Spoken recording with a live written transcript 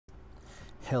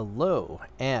Hello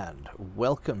and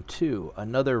welcome to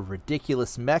another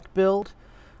ridiculous mech build.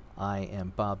 I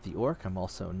am Bobtheorc. I'm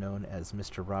also known as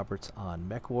Mr. Roberts on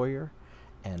Mech Warrior,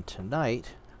 and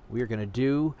tonight we are going to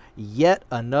do yet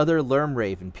another Lurm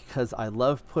Raven because I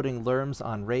love putting Lurms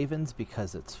on Ravens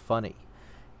because it's funny.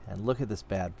 And look at this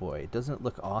bad boy. Doesn't it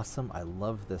look awesome? I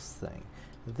love this thing.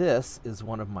 This is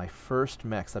one of my first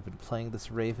mechs. I've been playing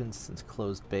this Raven since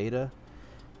closed beta,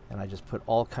 and I just put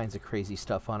all kinds of crazy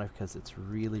stuff on it because it's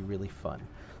really, really fun.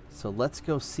 So let's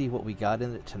go see what we got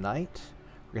in it tonight.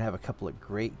 We're going to have a couple of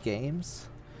great games.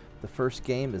 The first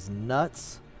game is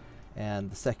nuts,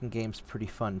 and the second game's pretty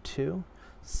fun too.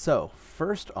 So,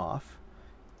 first off,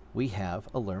 we have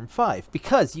a Lurm 5,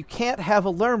 because you can't have a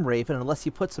Lurm Raven unless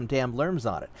you put some damn Lurms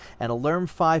on it. And a Lurm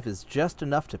 5 is just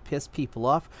enough to piss people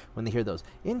off when they hear those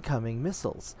incoming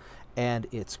missiles. And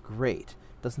it's great.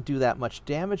 Doesn't do that much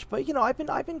damage, but you know, I've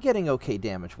been getting okay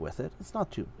damage with it. It's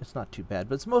not too bad,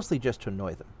 but it's mostly just to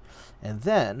annoy them. And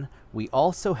then we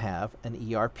also have an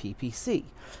ERPPC.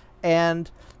 And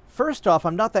first off,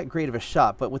 I'm not that great of a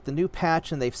shot, but with the new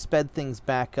patch and they've sped things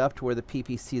back up to where the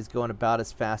PPC is going about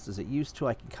as fast as it used to,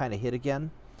 I can kind of hit again.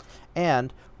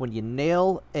 And when you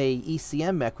nail a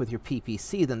ECM mech with your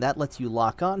PPC, then that lets you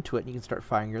lock onto it and you can start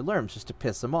firing your Lurms just to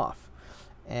piss them off.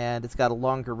 And it's got a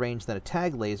longer range than a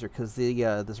tag laser because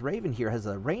this Raven here has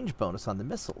a range bonus on the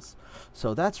missiles.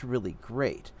 So that's really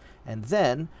great. And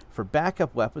then, for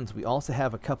backup weapons, we also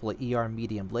have a couple of ER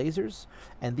medium lasers.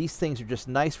 And these things are just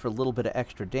nice for a little bit of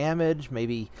extra damage,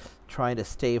 maybe trying to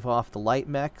stave off the light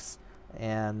mechs,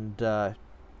 and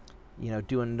you know,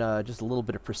 doing just a little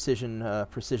bit of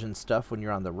precision stuff when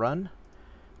you're on the run.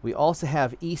 We also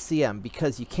have ECM,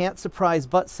 because you can't surprise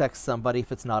butt sex somebody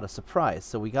if it's not a surprise.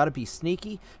 So we got to be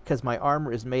sneaky, because my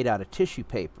armor is made out of tissue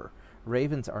paper.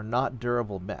 Ravens are not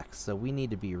durable mechs, so we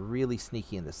need to be really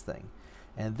sneaky in this thing.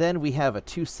 And then we have a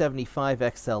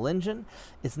 275 XL engine.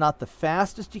 It's not the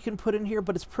fastest you can put in here,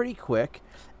 but it's pretty quick.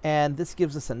 And this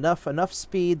gives us enough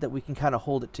speed that we can kind of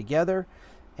hold it together.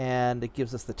 And it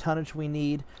gives us the tonnage we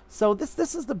need. So this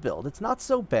is the build. It's not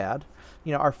so bad.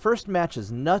 You know, our first match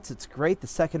is nuts. It's great. The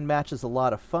second match is a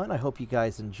lot of fun. I hope you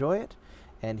guys enjoy it.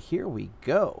 And here we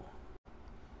go.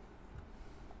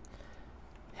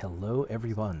 Hello,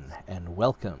 everyone, and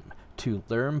welcome to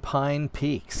Lurm Pine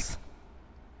Peaks.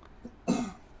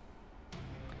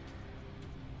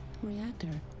 Reactor.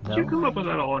 Did you come up with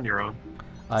that all on your own?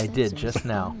 I did just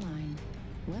now. Online.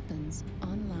 Weapons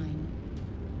online.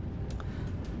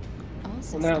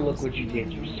 Well, now look what you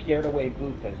did. You scared away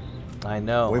Bufus. I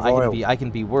know. I can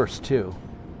be worse too.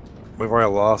 We've already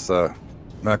lost a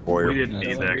Mech Warrior. We didn't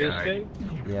need that guy.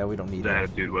 Yeah, we don't need The that.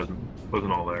 attitude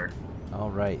wasn't all there. All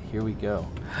right, here we go.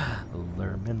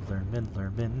 Lurmin, Lurmin,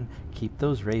 Lurmin. Keep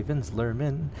those ravens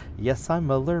lurmin. Yes, I'm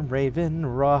a Lurm Raven.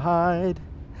 Ride.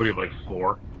 What do you have, like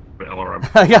 4? But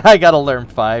LRM. I got a Lurm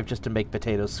 5 just to make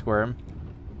potatoes squirm.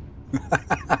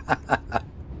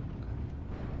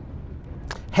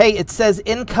 Hey, it says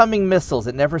incoming missiles.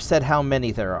 It never said how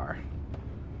many there are.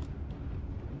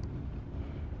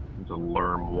 It's a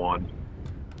Lurm 1.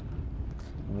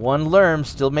 One Lurm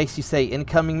still makes you say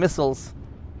incoming missiles.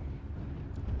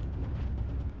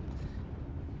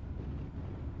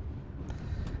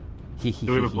 Do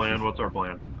we have a plan? What's our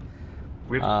plan?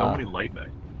 We have so many light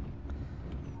mechs.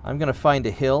 I'm gonna find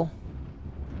a hill,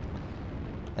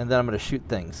 and then I'm gonna shoot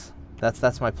things.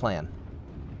 That's my plan.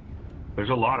 There's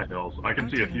a lot of hills. I can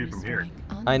see a few from here.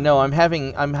 I know. I'm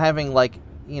having like,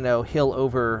 you know, hill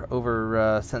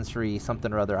over sensory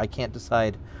something or other. I can't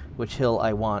decide which hill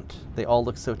I want. They all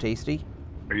look so tasty.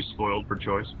 Are you spoiled for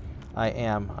choice? I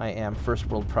am. First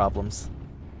world problems.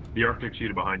 The Arctic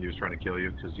cheetah behind you is trying to kill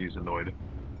you because he's annoyed.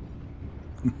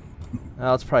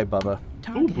 Oh, it's probably Bubba.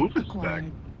 Oh, Bufus is back.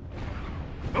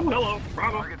 Oh, hello.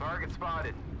 Bravo. Target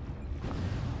spotted.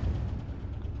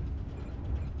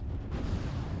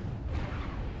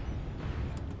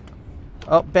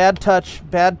 Oh, bad touch.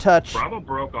 Bad touch. Bravo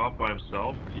broke off by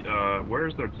himself.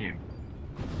 Where's their team?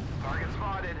 Target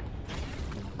spotted.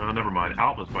 Oh, never mind.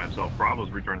 Alpha's by himself.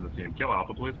 Bravo's returning to the team. Kill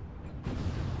Alpha, please.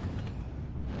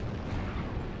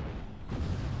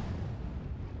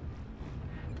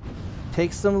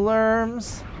 Take some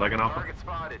Lurms. Like an Alpha. Target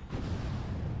spotted.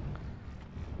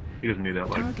 He doesn't need that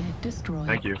leg. Target destroyed.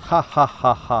 Thank you. Ha ha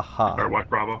ha ha ha. Alright, watch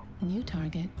Bravo. New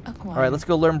target acquired. All right, let's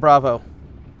go Lurm Bravo.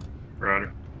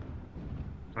 Roger.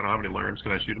 I don't have any Lurms.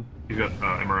 Can I shoot him? He's got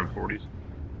MRM 40s.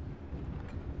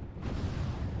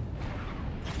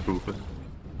 Bufus.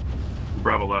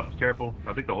 Bravo left. Careful.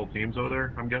 I think the whole team's over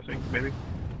there, I'm guessing, maybe.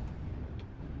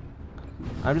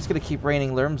 I'm just gonna keep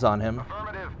raining Lurms on him.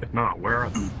 Affirmative. If not, where are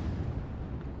they?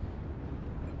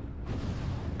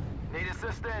 Need a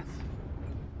assistance.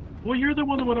 Well, you're the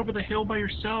one that went over the hill by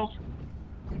yourself.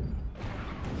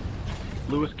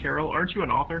 Lewis Carroll, aren't you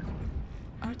an author?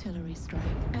 Artillery strike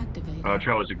activated.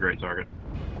 Charlie's a great target.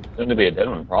 Soon to be a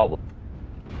genuine problem.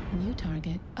 New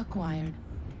target acquired.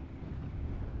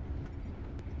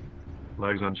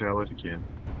 Legs on Charlie if you can.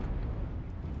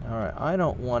 Alright, I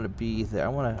don't want to be there. I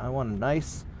want a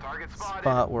nice Target spotted.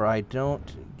 spot where I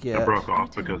don't I get... broke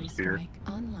off because Artillery of fear.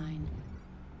 strike online.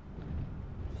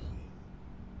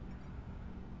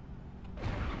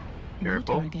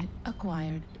 Careful. New target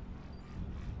acquired.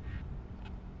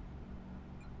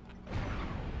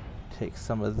 Take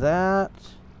some of that.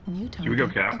 New target Should we go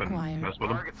cap and acquired. mess with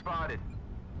him? Target spotted.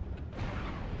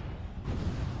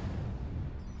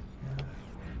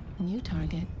 New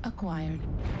target acquired.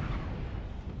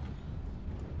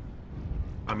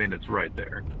 I mean, it's right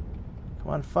there. Come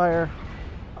on, fire.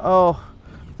 Oh,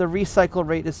 the recycle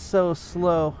rate is so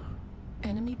slow.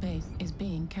 Enemy base is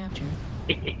being captured.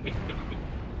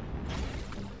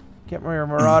 Get my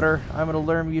Marauder. I'm gonna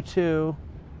Lurm you too.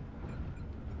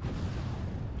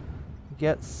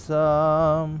 Get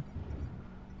some.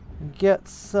 Get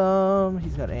some.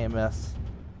 He's got AMS.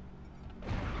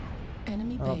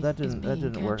 Enemy Oh, base that is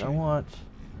didn't being work. I captured. want.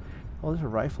 Oh, there's a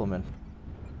rifleman.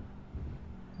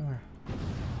 Come here.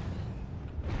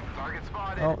 Target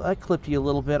spotted. Oh, that clipped you a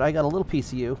little bit. I got a little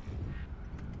piece of you.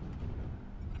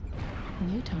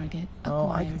 New target Oh,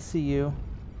 I acquired. can see you.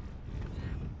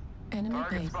 Enemy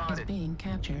Target base is spotted. being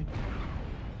captured.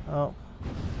 Oh,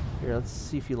 here. Let's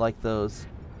see if you like those.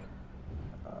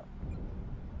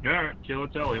 Alright, kill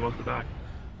it, tell he wants to die.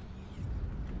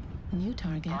 New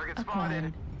target Target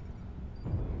acquired.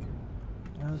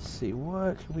 spotted. Let's see.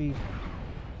 What can we?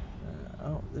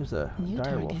 Oh, there's a New direwolf.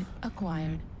 target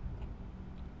acquired.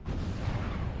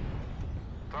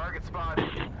 Target spotted.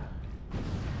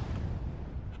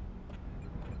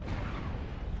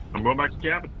 I'm going back to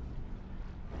cabin.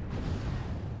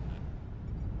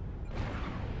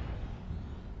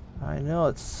 I know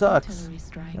it sucks. Artillery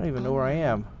strike I don't even know where I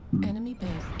am. Enemy base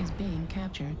is being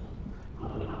captured.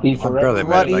 Be I'm forever. barely It's a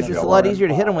made lot it. I easier. It's a go lot away. easier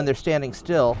to hit them when they're standing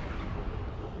still.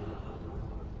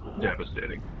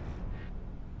 Devastating.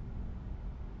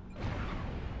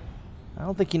 I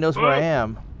don't think he knows where I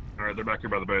am. Alright, they're back here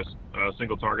by the base.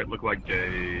 Single target, look like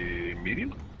a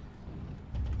medium?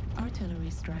 Artillery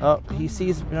strike. Oh, he online.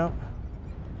 sees. No.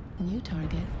 New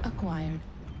target acquired.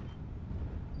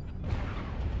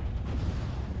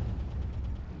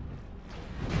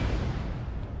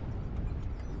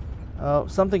 Oh,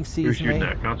 something You're sees shooting me.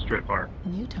 at, concentrate fire.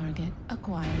 New target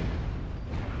acquired.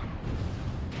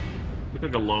 Look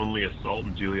like a lonely assault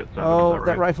in Juliet 7, Oh, is that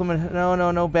that right? rifleman. No,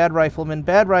 no, no. Bad rifleman.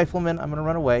 Bad rifleman. I'm gonna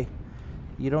run away.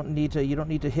 You don't need to. You don't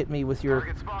need to hit me with your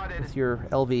Target spotted.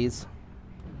 LVs.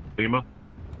 Lima?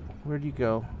 Where'd you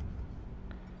go?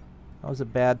 That was a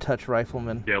bad touch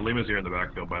rifleman. Yeah, Lima's here in the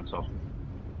backfield by himself.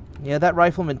 Yeah, that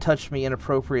rifleman touched me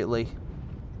inappropriately.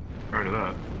 Prior to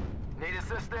that. Need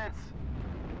assistance.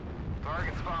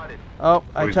 Target spotted. Oh,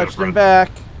 I he's got a touched him friend.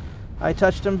 back. I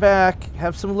touched him back.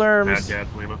 Have some Mad Lurms. Cats,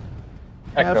 Lima.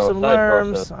 Have Echo, some side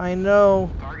Lurms. process. I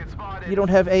know. Target spotted. You don't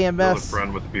have The AMS.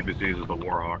 friend with the PPCs is the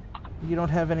Warhawk. You don't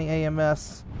have any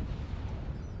AMS.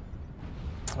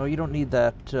 Oh, you don't need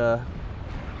that. Need you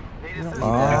don't assistance. need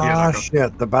that. Yeah, Ah, okay.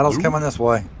 shit. The battle's Ooh. coming this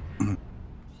way.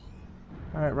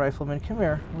 All right, rifleman, come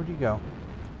here. Where'd you go?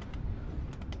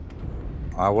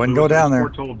 I wouldn't Lewis, go down you there. were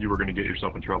told you were going to get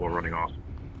yourself in trouble running off.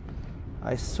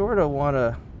 I sort of want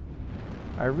to.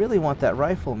 I really want that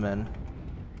rifleman.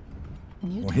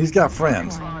 New Well, he's target got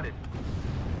friends. acquired. Spotted.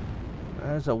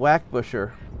 There's a whack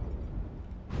busher.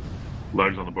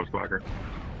 Legs on the bushwhacker.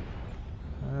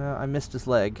 I missed his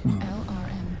leg.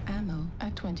 LRM ammo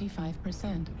at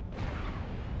 25%.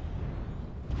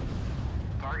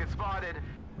 Target spotted.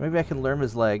 Maybe I can Lurm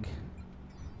his leg.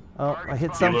 Oh, I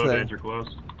hit Target Kilo, something. danger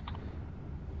close.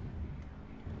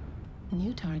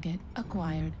 New target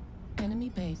acquired. Enemy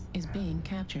base is being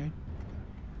captured.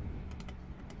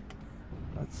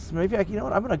 Maybe I. You know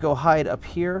what? I'm gonna go hide up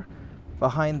here,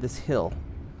 behind this hill.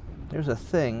 There's a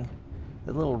thing,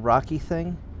 the little rocky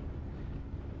thing,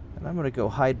 and I'm gonna go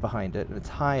hide behind it. And it's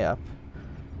high up,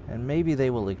 and maybe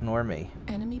they will ignore me,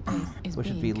 Enemy base is which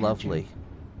being would be captured. lovely.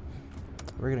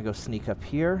 We're gonna go sneak up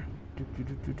here. Do, do,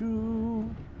 do, do,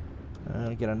 do. I'm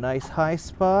gonna get a nice high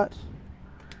spot,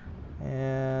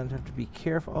 and have to be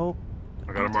careful. Oh,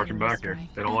 I got him marching Artillery back here.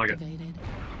 strike They don't like it. activated.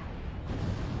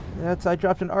 I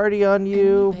dropped an arty on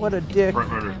you. Enemy What a base is dick.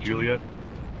 Front runner's Juliet.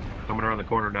 Coming around the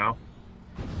corner now.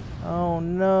 Oh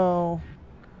no.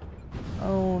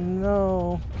 Oh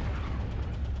no.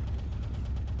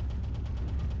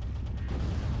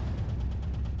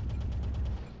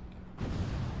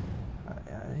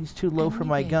 He's too low for Enemy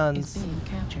my base guns. is being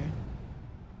captured.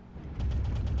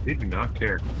 They do not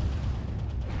care.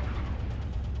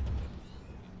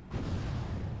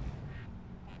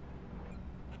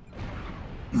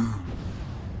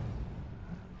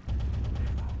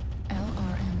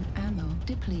 LRM ammo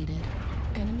depleted.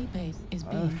 Enemy base is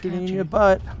being I'm shooting in your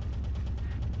captured. butt.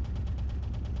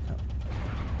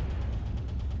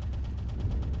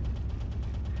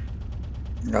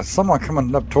 Got someone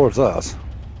coming up towards us.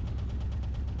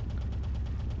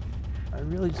 I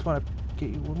really just want to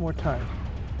get you one more time.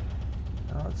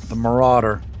 Oh, The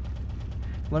Marauder.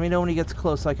 let me know when he gets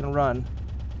close so I can run.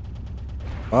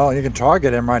 Well, you can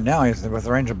target him right now. He's with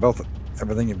the range of both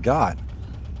everything you've got.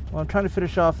 Well, I'm trying to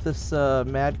finish off this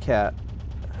Mad Cat.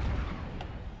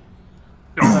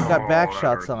 I've got back Oh, that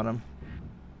shots hurts. on him.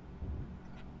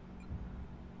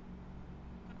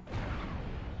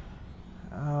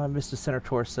 Oh, I missed his center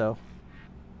torso.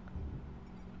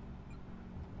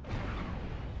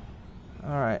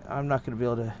 Alright, I'm not going to be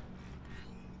able to...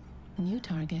 New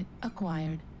target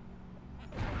acquired.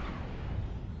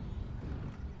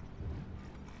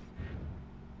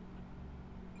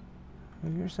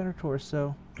 Move your center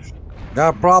torso.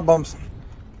 Got problems.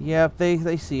 Yep,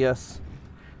 they see us.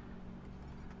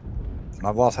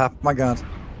 I've lost half my guns.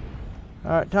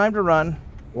 Alright, time to run.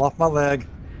 Lost my leg.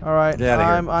 Alright, Get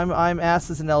outta here. I'm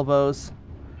asses and elbows.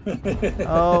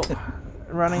 Oh,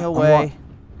 running away.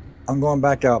 I'm going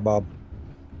back out, Bob.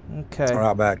 Okay. Or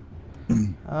out back.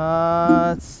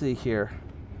 Let's see here.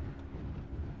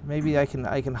 Maybe I can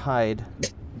hide.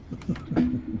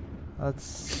 Let's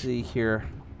see here.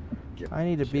 I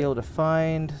need to be able to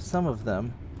find some of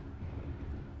them.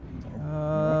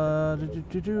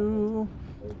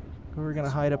 We're gonna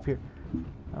hide up here.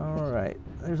 All right.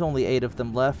 There's only 8 of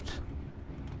them left.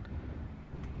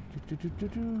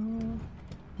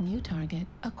 New target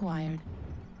acquired.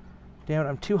 Damn it!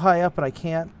 I'm too high up, and I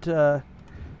can't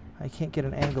get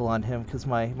an angle on him because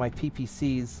my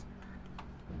PPCs.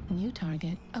 New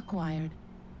target acquired.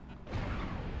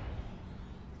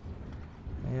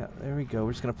 Yeah, there we go.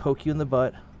 We're just gonna poke you in the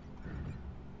butt.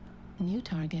 New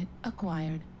target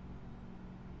acquired.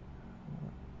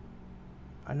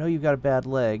 I know you've got a bad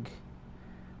leg.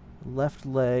 Left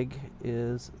leg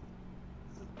is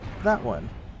that one.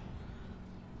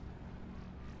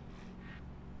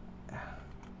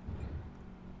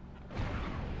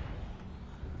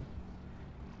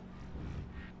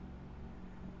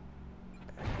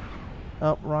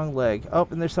 Oh, wrong leg. Oh,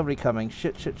 and there's somebody coming.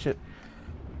 Shit, shit, shit.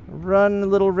 Run,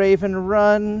 little Raven,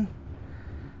 run.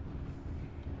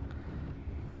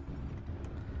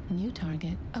 New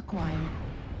target acquired.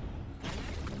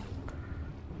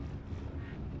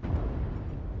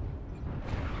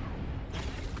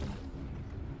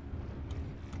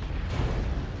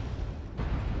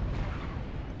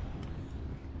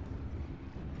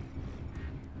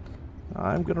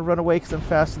 I'm gonna run away because I'm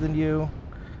faster than you.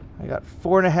 I got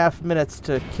 4.5 minutes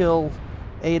to kill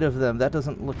 8 of them. That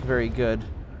doesn't look very good.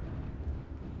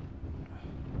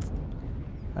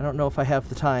 I don't know if I have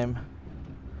the time.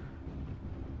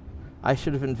 I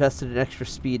should have invested in extra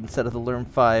speed instead of the Lurm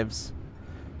 5s.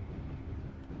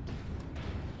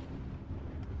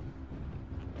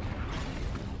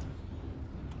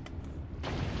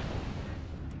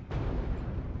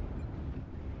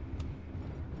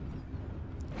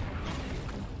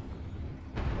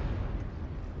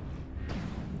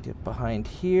 Get behind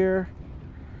here.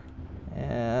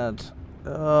 And,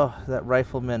 oh, that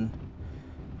rifleman.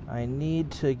 I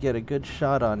need to get a good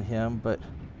shot on him, but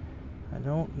I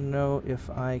don't know if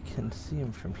I can see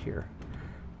him from here.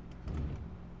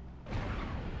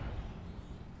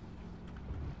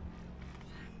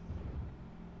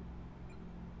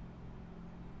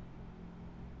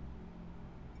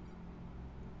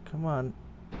 Come on.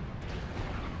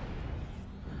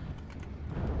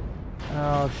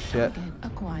 Oh, shit. Target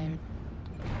acquired.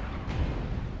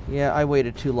 Yeah, I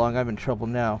waited too long. I'm in trouble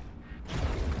now.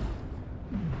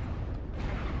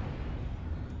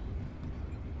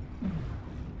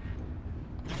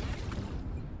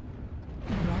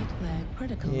 Right leg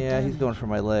critical Yeah, damage. he's going for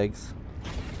my legs.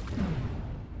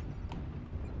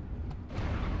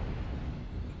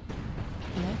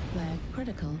 Left leg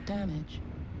critical damage.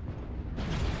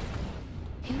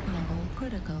 Heat level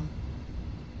critical.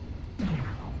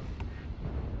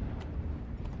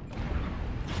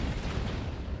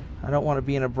 I don't want to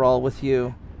be in a brawl with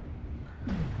you.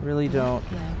 Really don't.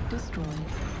 Left leg destroyed.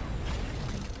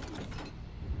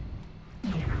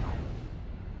 Heat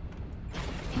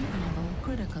level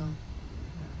critical.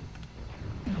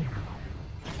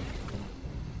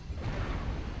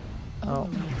 Oh.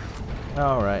 Override.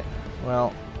 Alright.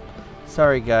 Well,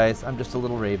 sorry guys. I'm just a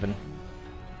little Raven.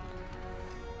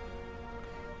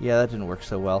 Yeah, that didn't work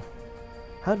so well.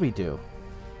 How'd we do?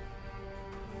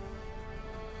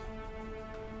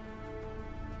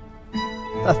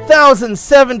 A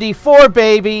 1,074,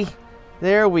 baby!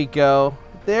 There we go.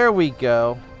 There we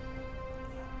go.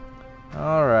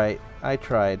 Alright, I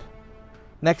tried.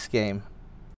 Next game.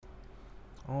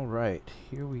 Alright,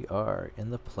 here we are in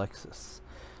the Plexus.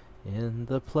 In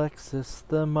the Plexus,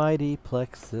 the mighty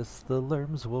Plexus, the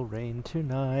Lurms will reign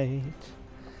tonight.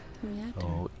 Reactor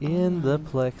Oh, in the online.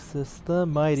 Plexus, the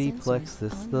mighty Sensors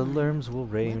Plexus, the online. Lurms will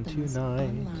reign Weapons tonight.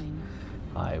 online.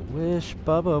 I wish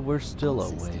Bubba were still All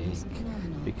systems awake,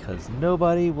 nominal. because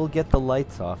nobody will get the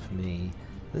lights off me.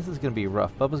 This is gonna be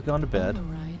rough. Bubba's gone to bed,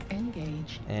 Override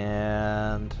engaged.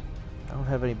 and I don't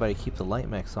have anybody to keep the light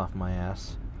mechs off my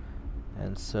ass.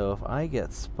 And so if I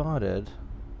get spotted...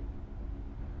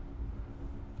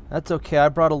 That's okay, I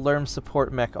brought a Lurm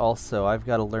support mech also. I've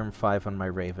got a Lurm 5 on my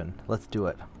Raven. Let's do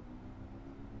it.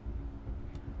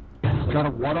 Got a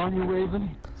what on you,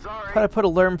 Raven? Sorry. Gotta put a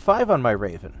Lurm 5 on my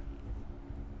Raven.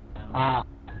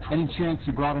 Any chance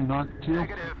you brought a narc too?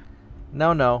 Negative.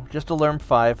 No, no, just a Lurm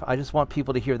 5. I just want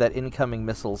people to hear that incoming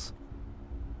missiles.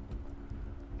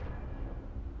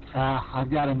 I've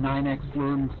got a 9X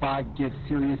Lurm 5. Get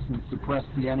serious and suppress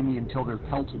the enemy until they're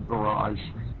pelted barrage.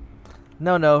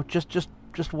 No, no,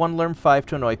 just one Lurm 5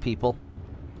 to annoy people.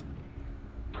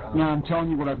 No, I'm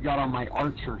telling you what I've got on my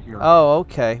archer here. Oh,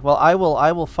 okay. Well, I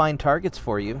will find targets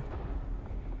for you.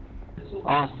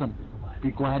 Awesome.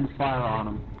 Be glad to fire on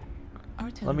them.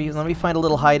 Let me find a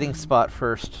little hiding spot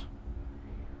first.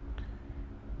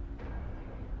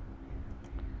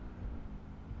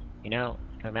 You know,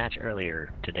 in a match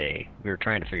earlier today, we were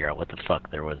trying to figure out what the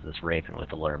fuck there was this Raven with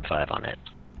the Lurm 5 on it.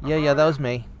 Yeah, that was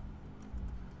me.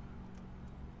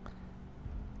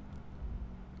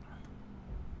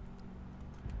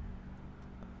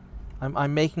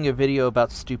 I'm making a video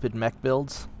about stupid mech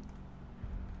builds.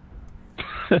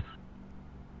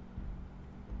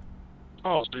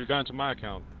 Oh, so you got into my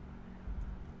account.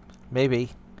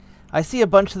 Maybe. I see a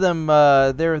bunch of them,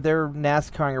 they're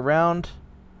NASCARing around.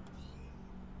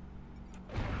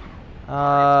 Where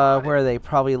are they?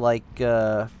 Probably like,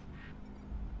 past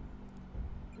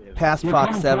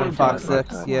Fox 7, Fox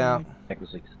 6, yeah.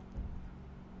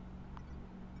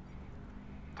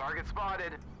 Target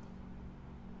spotted.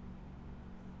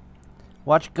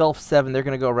 Watch Gulf 7, they're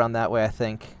gonna go around that way, I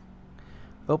think.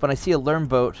 Oh, and I see a Lurm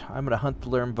boat. I'm gonna hunt the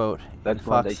Lurm boat in That's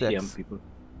Fox what 6. ACM people.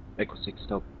 Echo 6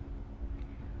 stop.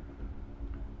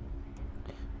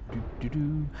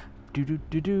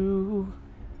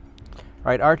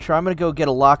 Alright, Archer, I'm gonna go get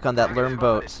a lock on that Lurm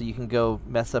boat so you can go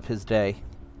mess up his day.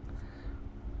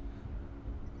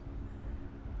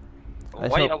 Why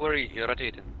are you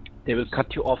rotating? They will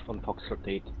cut you off on Fox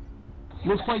rotate.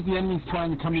 Looks like the enemy's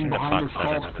trying to come in behind us,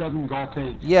 Gulf 7, Gulf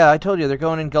 8. Yeah, I told you, they're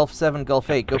going in Gulf 7,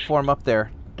 Gulf 8. Go form up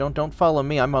there. Don't follow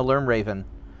me, I'm a Lurm Raven.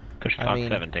 Push Fox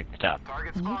 7, take the top.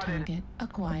 Target New spotted. target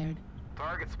acquired.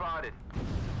 Target spotted.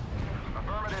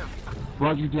 Affirmative.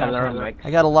 Roger that. I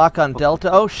got a lock on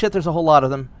Delta. Oh shit, there's a whole lot of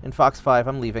them in Fox 5.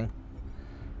 I'm leaving.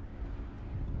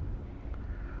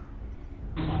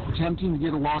 Attempting to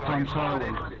get a lock on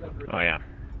Charlie. Oh yeah.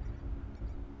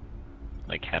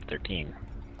 Like half their team.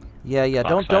 Yeah,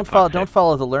 Fox don't 5,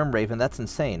 follow the Lurm Raven. That's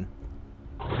insane.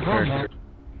 There's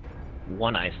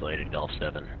one isolated Gulf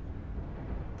 7.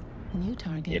 New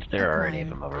target If there are any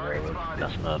of acquired. them over there, we'll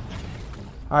mess them up.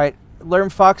 Alright, Lurm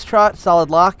Foxtrot,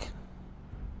 solid lock.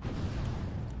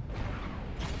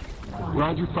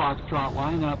 Roger Foxtrot,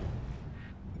 line up.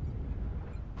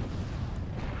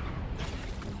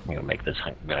 I'm gonna make this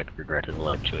hunt back regretted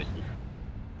load choices.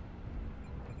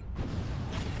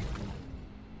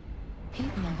 Heat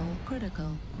level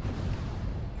critical.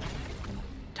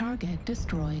 Target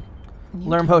destroyed. New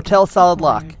Lurm target Hotel, solid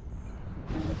lock. acquired.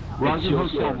 Roger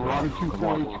Hotel, Marauder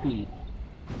 24 HP.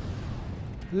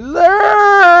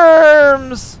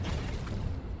 Lurms!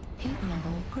 Heat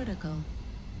level critical.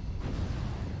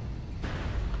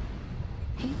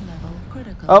 Heat level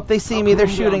critical. Oh, they see me. They're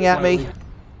shooting at me.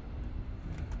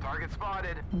 Target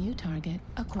spotted. New target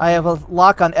acquired. I have a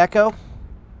lock on Echo.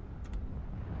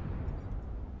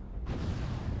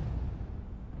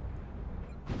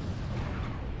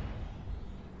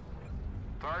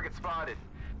 Target spotted.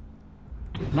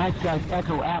 Nice guys,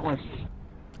 Echo Atlas.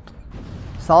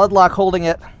 Solid lock holding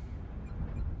it.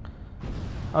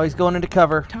 Oh, he's going into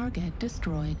cover. Target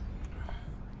destroyed.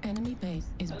 Enemy base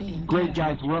is being Great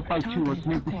captured. guys, we're up by 2. Let's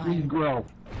make the speed grow.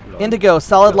 Indigo,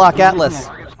 solid lock, Atlas.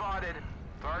 Target spotted.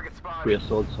 Target spotted. 3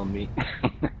 assaults on me.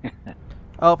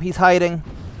 Oh, he's hiding.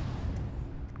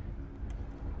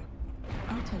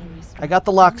 Artillery I got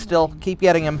the lock still. Keep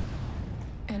getting him.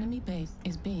 Enemy base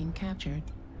is being captured.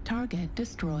 Target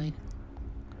destroyed.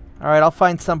 Alright, I'll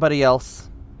find somebody else.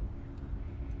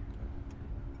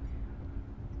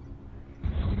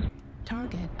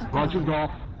 Target Roger, acquired.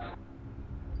 Golf.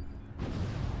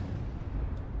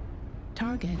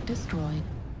 Target destroyed.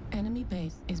 Enemy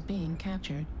base is being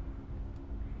captured.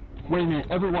 Wait a minute,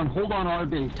 everyone, hold on our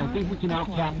base. I think we can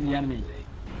Target out-cap acquired. the enemy.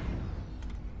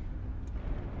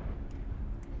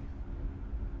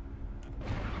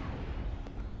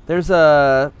 There's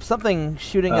something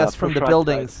shooting us from the push right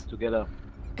buildings. side together.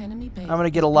 Enemy base I'm gonna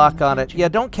get is a lock being on it. captured. Yeah,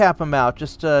 don't cap him out.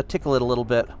 Just tickle it a little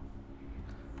bit.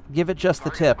 Give it just the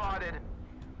Target tip. spotted.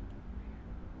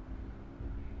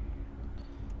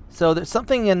 So there's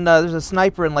something in, there's a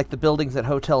sniper in like the buildings at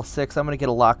Hotel 6. I'm gonna get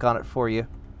a lock on it for you.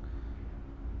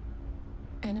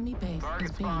 Enemy base Target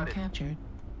is being spotted. captured.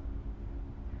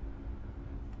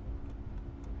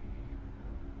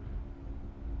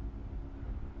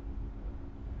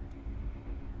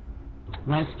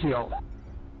 Nice kill.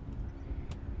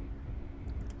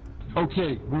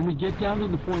 Okay, when we get down to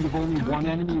the point of only one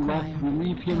enemy left, we'll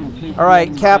leave him and take Alright,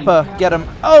 the enemy Kappa, base. get him.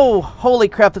 Oh, holy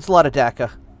crap, that's a lot of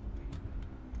DACA.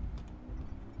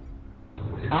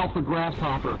 Alpha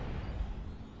Grasshopper.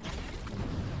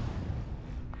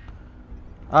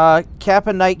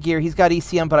 Kappa Night Gear, he's got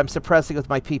ECM, but I'm suppressing with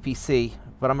my PPC.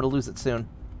 But I'm gonna lose it soon.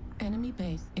 Enemy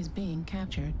base is being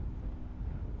captured.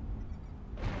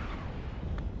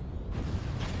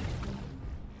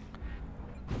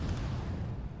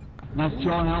 Nice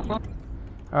kill on Alpha.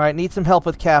 Alright, need some help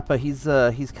with Kappa. He's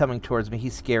coming towards me.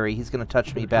 He's scary. He's gonna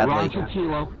touch me badly. Roger,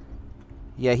 Kilo.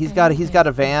 Yeah, he's got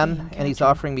a van, and he's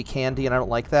offering me candy, and I don't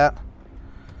like that.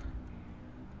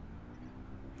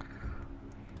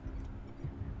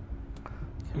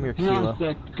 Come here, Hang on Kilo. a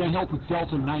sec. Gonna help with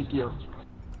Delta Night Gear.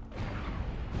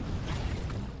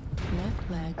 Left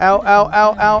flag. Ow, ow, critical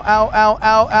ow, damage. ow, ow, ow,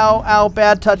 ow, ow, ow,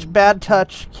 bad touch, bad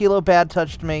touch. Kilo bad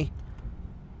touched me.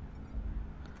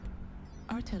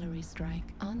 Artillery strike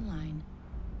online.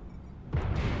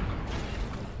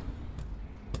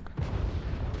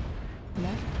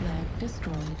 Left flag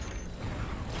destroyed.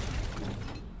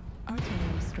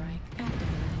 Artillery strike activated.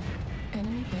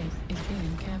 Enemy base is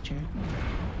being captured.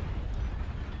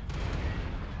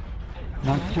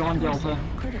 Nice kill on Delta.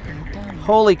 Critical damage.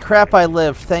 Holy crap, I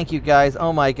lived. Thank you, guys.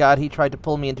 Oh my god, he tried to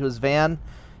pull me into his van,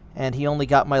 and he only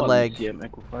got my leg.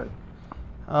 Echo 5.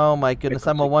 Oh my goodness,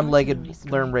 I'm a one-legged Artillery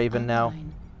strike Lurm Raven now.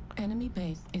 online. Enemy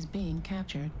base is being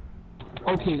captured.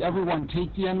 Okay, everyone,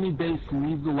 take the enemy base and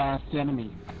leave the last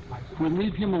enemy. If we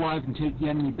leave him alive and take the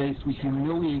enemy base, we can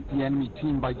humiliate the enemy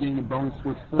team by getting a bonus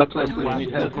with That's full what we last need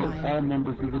kill help. for all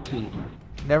members of the team.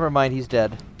 Never mind, he's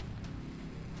dead.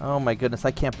 Oh my goodness,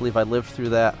 I can't believe I lived through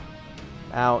that.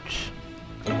 Ouch.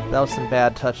 That was some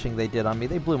bad touching they did on me.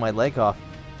 They blew my leg off.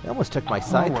 They almost took my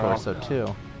side wow. torso,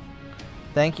 too.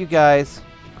 Thank you, guys.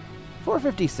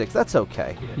 456, that's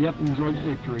okay. Yep, enjoy the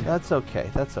victory. That's okay,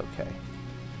 that's okay.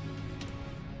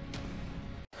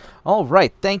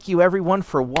 Alright, thank you everyone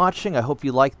for watching. I hope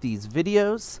you liked these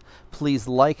videos. Please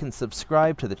like and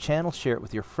subscribe to the channel, share it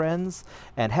with your friends,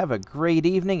 and have a great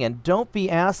evening. And don't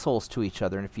be assholes to each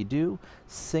other. And if you do,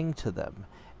 sing to them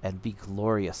and be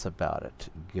glorious about it.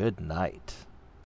 Good night.